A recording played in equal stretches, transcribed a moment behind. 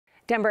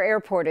Denver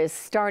Airport is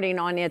starting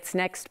on its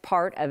next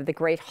part of the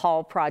Great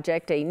Hall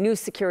project, a new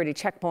security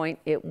checkpoint.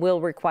 It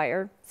will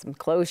require some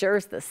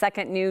closures. The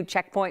second new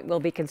checkpoint will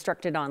be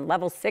constructed on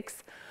level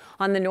 6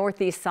 on the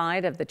northeast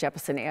side of the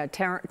Jeppesen Air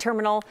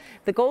Terminal.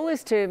 The goal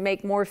is to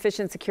make more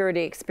efficient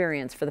security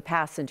experience for the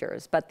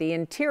passengers, but the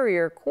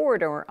interior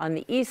corridor on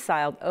the east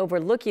side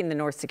overlooking the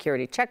north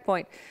security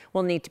checkpoint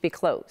will need to be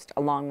closed,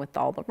 along with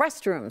all the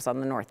restrooms on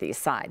the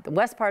northeast side. The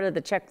west part of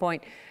the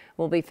checkpoint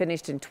will be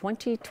finished in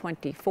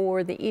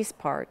 2024, the east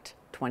part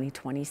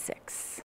 2026.